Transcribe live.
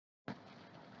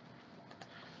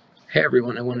Hey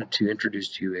everyone, I wanted to introduce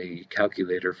to you a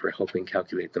calculator for helping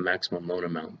calculate the maximum loan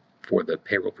amount for the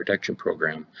Payroll Protection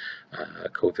Program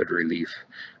COVID relief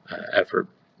effort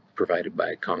provided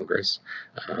by Congress.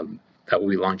 That will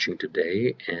be launching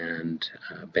today, and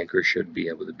bankers should be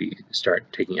able to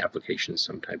start taking applications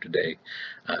sometime today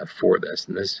for this.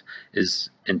 And this is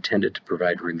intended to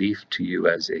provide relief to you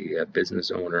as a business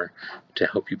owner to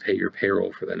help you pay your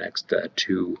payroll for the next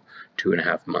two and a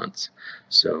half months.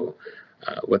 So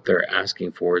what they're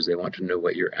asking for is they want to know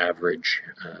what your average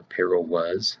payroll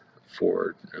was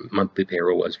for monthly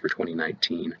payroll was for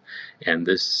 2019, and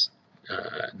this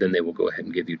then they will go ahead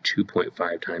and give you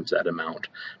 2.5 times that amount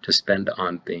to spend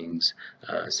on things.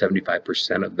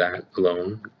 75% of that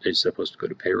loan is supposed to go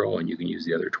to payroll, and you can use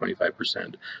the other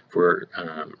 25% for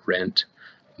rent,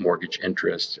 mortgage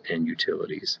interest, and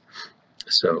utilities.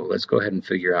 So let's go ahead and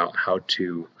figure out how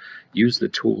to use the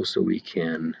tool so we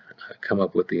can come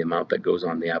up with the amount that goes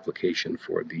on the application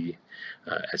for the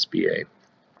SBA.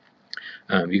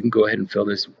 You can go ahead and fill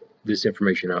this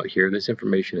information out here. This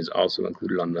information is also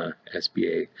included on the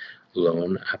SBA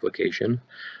loan application.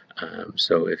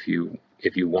 So if you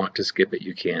want to skip it,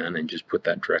 you can, and just put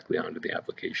that directly onto the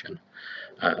application.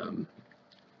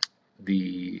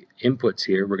 The inputs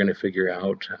here, we're going to figure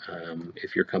out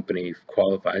if your company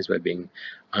qualifies by being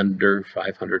under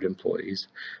 500 employees.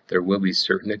 There will be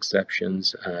certain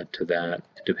exceptions to that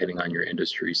depending on your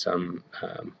industry. Some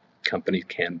companies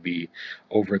can be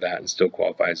over that and still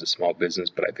qualify as a small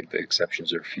business, but I think the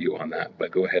exceptions are few on that.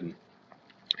 But go ahead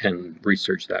and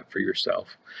research that for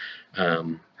yourself.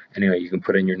 Anyway, you can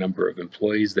put in your number of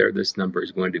employees there. This number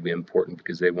is going to be important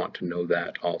because they want to know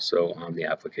that also on the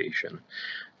application.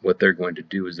 What they're going to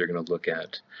do is they're going to look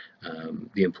at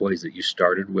the employees that you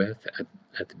started with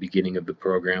at the beginning of the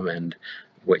program and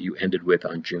what you ended with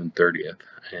on June 30th.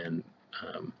 And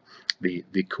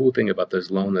the cool thing about this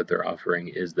loan that they're offering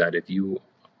is that if you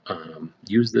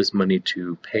use this money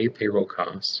to pay payroll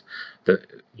costs,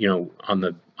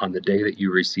 on the day that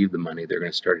you receive the money, they're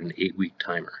going to start an 8-week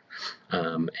timer.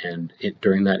 And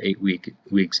during that 8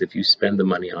 weeks, if you spend the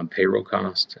money on payroll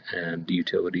costs and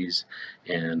utilities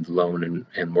and loan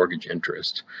and mortgage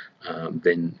interest,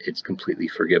 then it's completely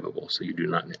forgivable. So you do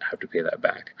not have to pay that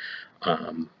back.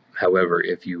 However,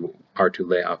 if you are to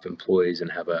lay off employees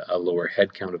and have a lower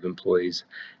head count of employees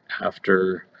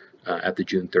after at the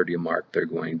June 30th mark, they're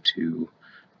going to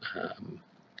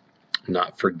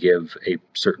not forgive a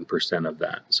certain percent of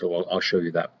that. So I'll show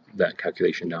you that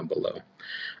calculation down below.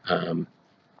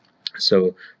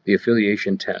 So the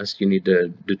affiliation test, you need to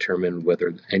determine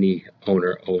whether any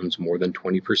owner owns more than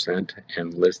 20%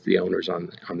 and list the owners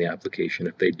on the application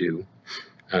if they do.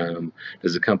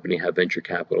 Does the company have venture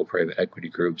capital, private equity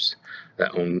groups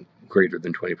that own greater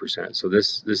than 20%? So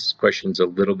this question's a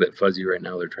little bit fuzzy right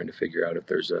now. They're trying to figure out if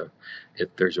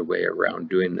there's a way around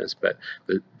doing this. But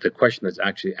the question that's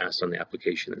actually asked on the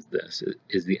application is this: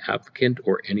 is the applicant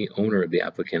or any owner of the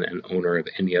applicant an owner of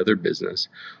any other business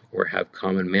or have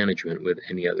common management with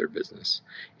any other business?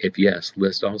 If yes,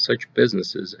 list all such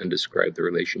businesses and describe the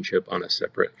relationship on a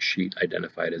separate sheet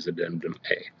identified as Addendum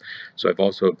A. So I've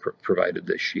also provided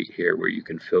this sheet here where you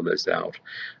can fill this out.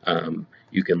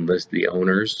 You can list the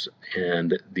owners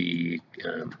and the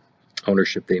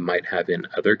ownership they might have in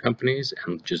other companies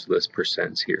and just list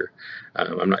percents here.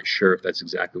 I'm not sure if that's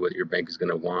exactly what your bank is going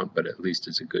to want, but at least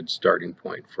it's a good starting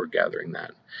point for gathering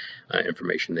that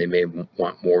information. They may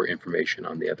want more information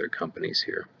on the other companies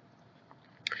here.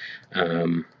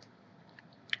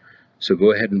 So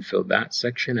go ahead and fill that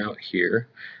section out here,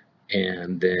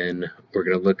 and then we're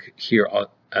going to look here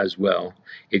as well.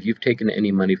 If you've taken any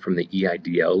money from the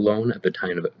EIDL loan at the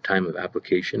time of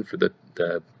application for the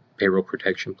Payroll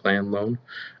Protection Plan loan,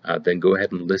 then go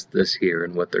ahead and list this here.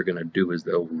 And what they're going to do is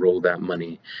they'll roll that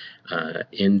money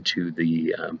into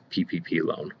the PPP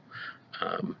loan.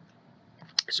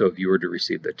 So if you were to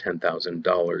receive the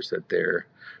 $10,000 that they're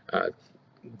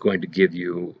going to give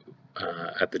you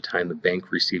at the time the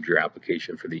bank received your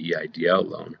application for the EIDL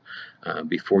loan,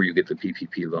 before you get the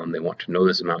PPP loan, they want to know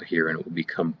this amount here, and it will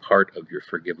become part of your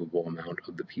forgivable amount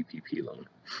of the PPP loan.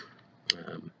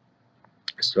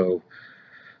 So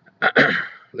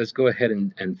let's go ahead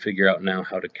and figure out now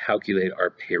how to calculate our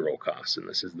payroll costs, and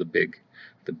this is the big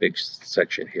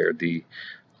section here.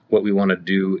 What we want to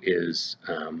do is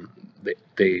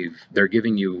they're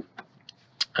giving you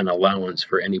an allowance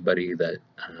for anybody that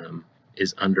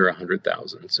is under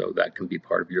 100,000, so that can be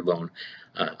part of your loan.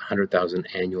 100,000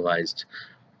 annualized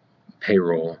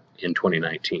payroll in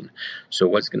 2019. So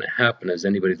what's going to happen is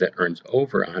anybody that earns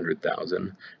over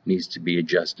 100,000 needs to be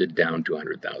adjusted down to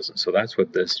 100,000. So that's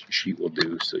what this sheet will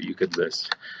do. So you could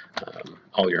list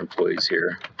all your employees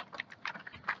here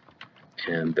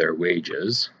and their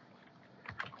wages.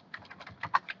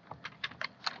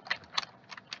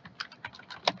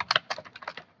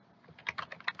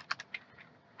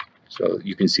 So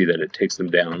you can see that it takes them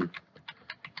down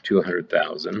to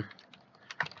 100,000,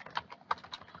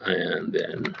 and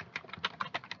then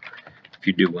if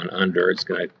you do one under, it's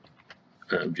going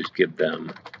to just give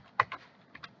them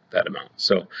that amount.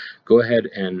 So go ahead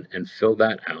and fill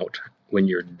that out. When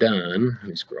you're done, let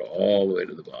me scroll all the way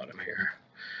to the bottom here.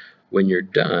 When you're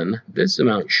done, this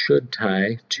amount should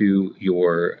tie to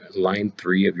your line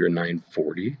 3 of your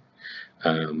 940.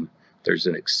 There's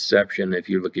an exception. If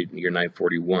you look at your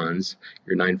 941s,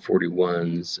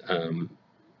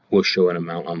 will show an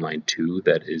amount on line 2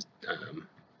 that is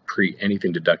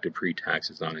anything deducted pre-tax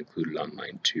is not included on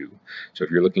line 2. So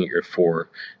if you're looking at your 4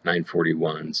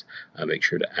 941s, make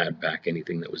sure to add back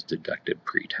anything that was deducted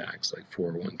pre-tax, like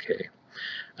 401k.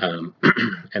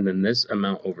 And then this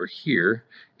amount over here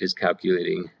is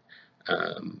calculating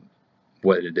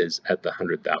what it is at the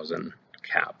 100,000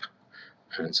 cap.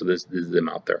 And so this is the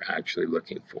amount they're actually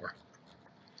looking for.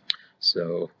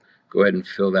 So go ahead and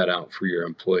fill that out for your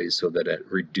employees so that it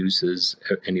reduces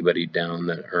anybody down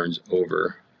that earns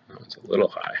over, it's a little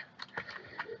high,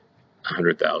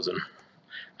 100,000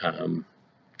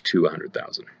 to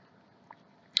 100,000.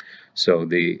 So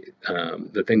the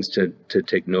things to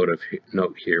take note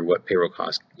here, what payroll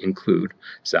costs include: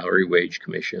 salary, wage,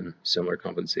 commission, similar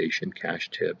compensation, cash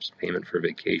tips, payment for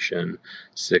vacation,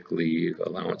 sick leave,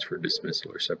 allowance for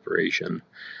dismissal or separation,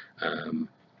 and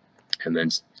then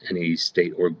any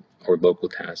state or local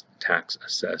tax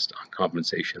assessed on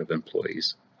compensation of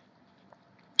employees.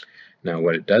 Now,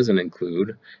 what it doesn't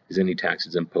include is any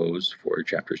taxes imposed for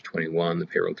chapters 21, the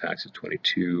payroll taxes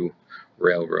 22,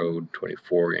 railroad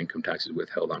 24, income taxes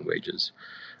withheld on wages.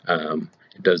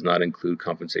 It does not include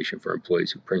compensation for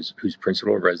employees whose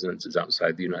principal residence is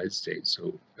outside the United States.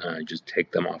 So just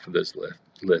take them off of this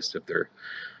list if they're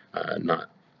not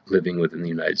living within the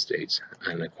United States,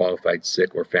 and a qualified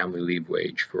sick or family leave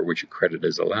wage for which a credit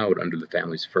is allowed under the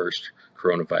Families First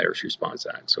Coronavirus Response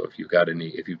Act. So if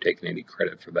you've taken any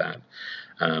credit for that,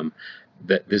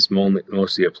 that this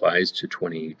mostly applies to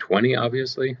 2020,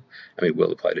 obviously. I mean, it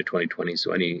will apply to 2020.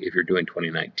 So if you're doing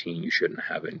 2019, you shouldn't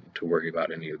have to worry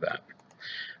about any of that.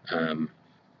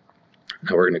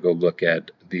 Now we're going to go look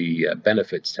at the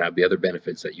benefits tab, the other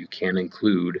benefits that you can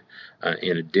include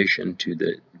in addition to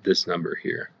this number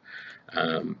here.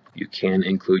 You can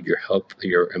include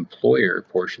your employer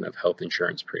portion of health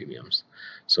insurance premiums.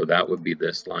 So that would be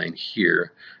this line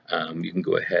here. You can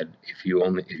go ahead, if you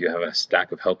have a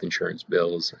stack of health insurance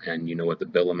bills and you know what the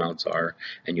bill amounts are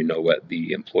and you know what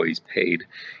the employees paid,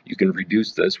 you can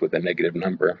reduce this with a negative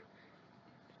number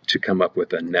to come up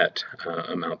with a net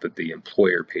amount that the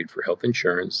employer paid for health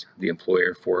insurance, the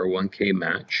employer 401k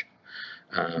match,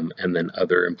 and then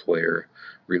other employer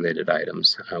related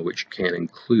items, which can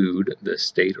include the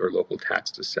state or local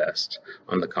tax assessed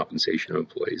on the compensation of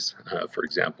employees. For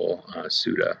example,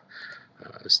 SUTA,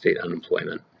 state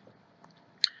unemployment,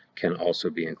 can also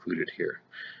be included here.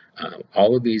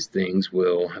 All of these things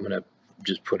I'm going to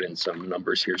just put in some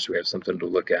numbers here so we have something to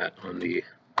look at on the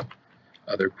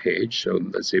other page. So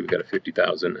let's say we've got a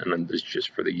 50,000, and then this is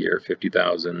just for the year.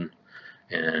 50,000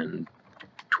 and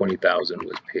 20,000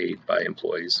 was paid by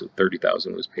employees, so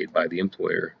 30,000 was paid by the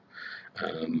employer.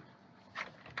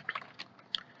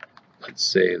 Let's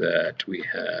say that we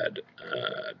had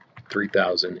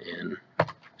 3,000 in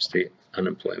state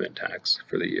unemployment tax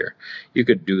for the year. You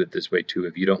could do it this way too.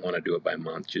 If you don't want to do it by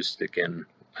month, just stick in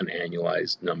an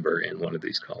annualized number in one of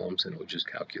these columns and it will just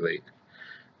calculate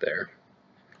there.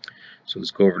 So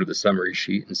let's go over to the summary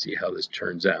sheet and see how this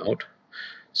turns out.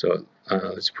 So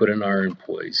let's put in our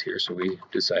employees here. So we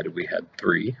decided we had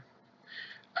 3.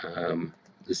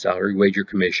 The salary, wage, or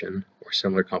commission or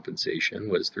similar compensation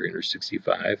was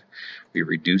 365. We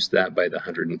reduced that by the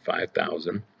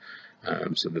 105,000.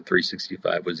 So the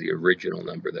 365 was the original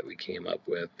number that we came up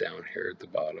with down here at the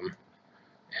bottom,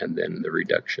 and then the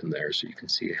reduction there, so you can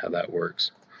see how that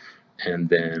works. And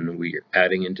then we're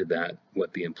adding into that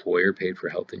what the employer paid for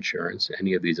health insurance.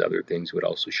 Any of these other things would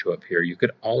also show up here. You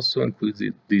could also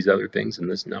include these other things in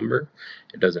this number.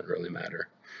 It doesn't really matter.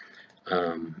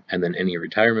 And then any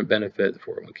retirement benefit, the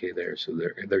 401k there. So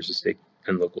there's a state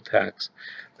and local tax.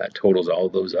 That totals all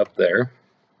those up there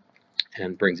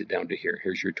and brings it down to here.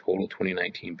 Here's your total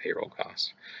 2019 payroll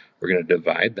costs. We're going to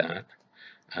divide that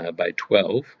by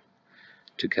 12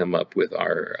 to come up with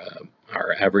our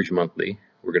average monthly.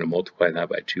 We're going to multiply that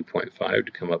by 2.5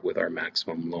 to come up with our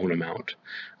maximum loan amount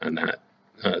on that.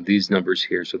 These numbers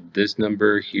here, so this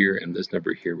number here and this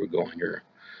number here would go on your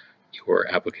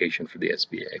application for the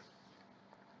SBA.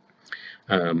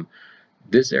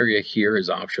 This area here is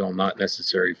optional, not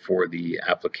necessary for the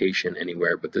application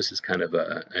anywhere, but this is kind of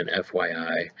an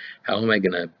FYI. How am I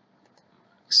going to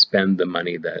spend the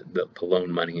money, the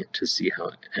loan money, to see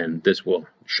how, and this will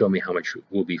show me how much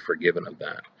will be forgiven of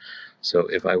that. So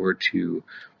if I were to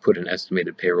put an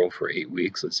estimated payroll for 8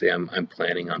 weeks, let's say I'm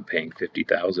planning on paying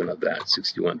 50,000 of that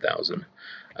 61,000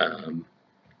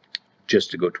 just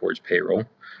to go towards payroll.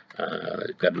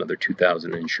 I've got another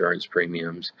 2,000 insurance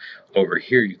premiums. Over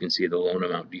here, you can see the loan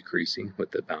amount decreasing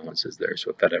with the balances there. So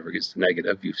if that ever gets to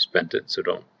negative, you've spent it. So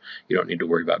you don't need to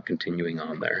worry about continuing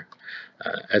on there.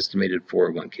 Estimated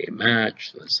 401k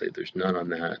match. Let's say there's none on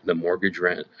that. The mortgage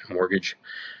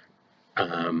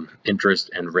interest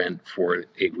and rent for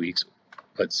 8 weeks.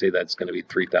 Let's say that's going to be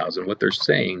 3,000. What they're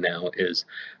saying now is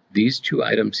these two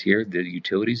items here, the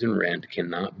utilities and rent,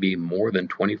 cannot be more than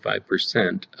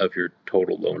 25% of your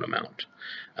total loan amount.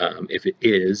 If it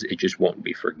is, it just won't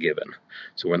be forgiven.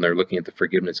 So when they're looking at the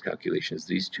forgiveness calculations,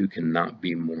 these two cannot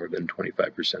be more than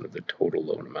 25% of the total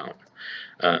loan amount.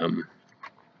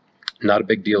 Not a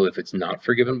big deal if it's not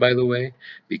forgiven, by the way,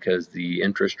 because the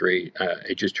interest rate,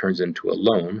 it just turns into a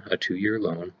loan, a 2-year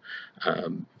loan,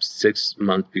 6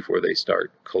 months before they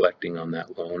start collecting on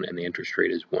that loan, and the interest rate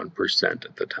is 1%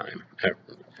 at the time.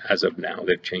 As of now,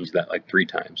 they've changed that like 3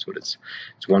 times, but it's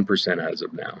 1% as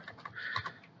of now.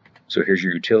 So here's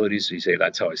your utilities. So you say,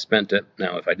 that's how I spent it.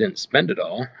 Now, if I didn't spend it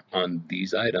all on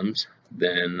these items,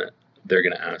 then they're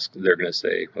going to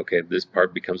say, okay, this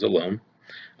part becomes a loan.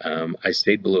 I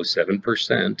stayed below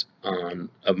 7%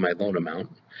 of my loan amount,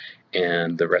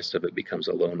 and the rest of it becomes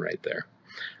a loan right there,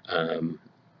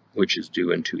 which is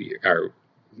due in 2 years. Or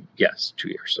yes, 2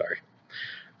 years. Sorry.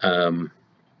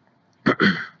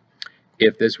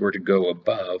 If this were to go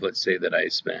above, let's say that I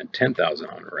spent 10,000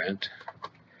 on rent.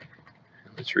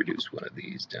 Let's reduce one of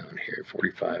these down here.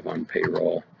 45 on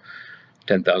payroll,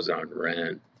 10,000 on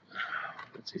rent.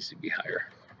 That needs to be higher.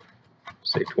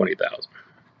 Say 20,000.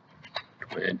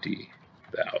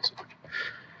 20,000,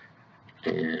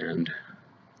 and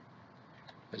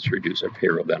let's reduce our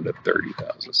payroll down to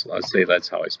 30,000. So let's say that's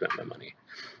how I spent my money.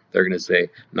 They're going to say,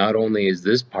 not only is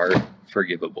this part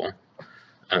forgivable,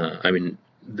 not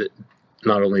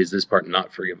only is this part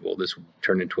not forgivable, this will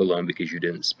turn into a loan because you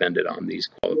didn't spend it on these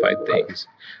qualified things.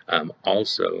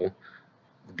 Also,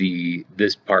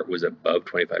 this part was above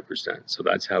 25%. So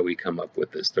that's how we come up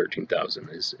with this 13,000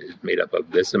 is made up of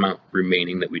this amount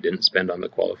remaining that we didn't spend on the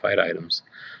qualified items,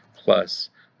 plus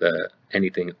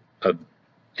anything of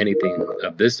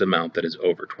this amount that is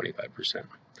over 25%.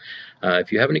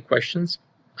 If you have any questions,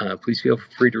 please feel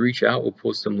free to reach out. We'll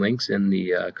post some links in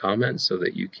the comments so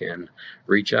that you can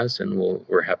reach us, and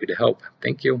we're happy to help.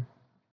 Thank you.